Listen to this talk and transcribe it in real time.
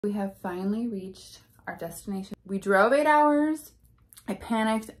We have finally reached our destination. We drove 8 hours. I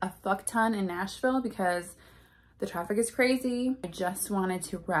panicked a fuck ton in Nashville because the traffic is crazy. I just wanted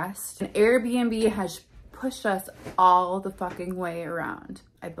to rest. And Airbnb has pushed us all the fucking way around.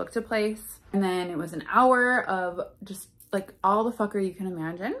 I booked a place and then it was an hour of just like all the fuckery you can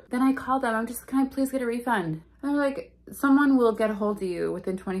imagine. Then I called them. I'm just, can I please get a refund? And they're like, someone will get a hold of you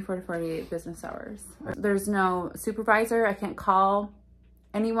within 24 to 48 business hours. There's no supervisor. I can't call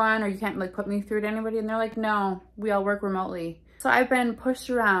anyone, or you can't like put me through to anybody. And they're like, no, we all work remotely. So I've been pushed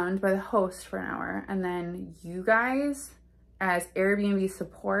around by the host for an hour, and then you guys as Airbnb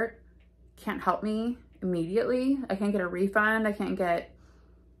support can't help me immediately. I can't get a refund. I can't get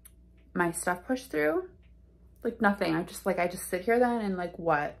my stuff pushed through. Like nothing. I just sit here then and like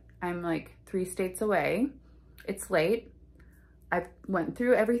what? I'm like 3 states away. It's late. I went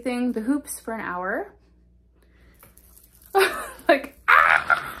through everything, the hoops for an hour. Like,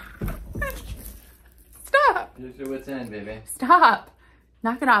 stop. Here's your what's in, baby. Stop.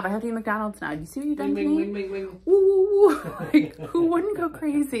 Knock it off. I have to eat McDonald's now. Do you see what you've done to me? Wing, wing, wing, wing. Ooh, like, who wouldn't go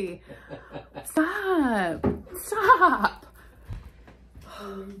crazy? Stop. Stop.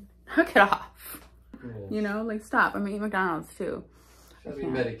 Knock it off. Yes. You know, like stop. I'm eating McDonald's too. Should be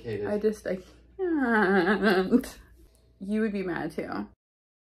medicated. I can't. You would be mad too.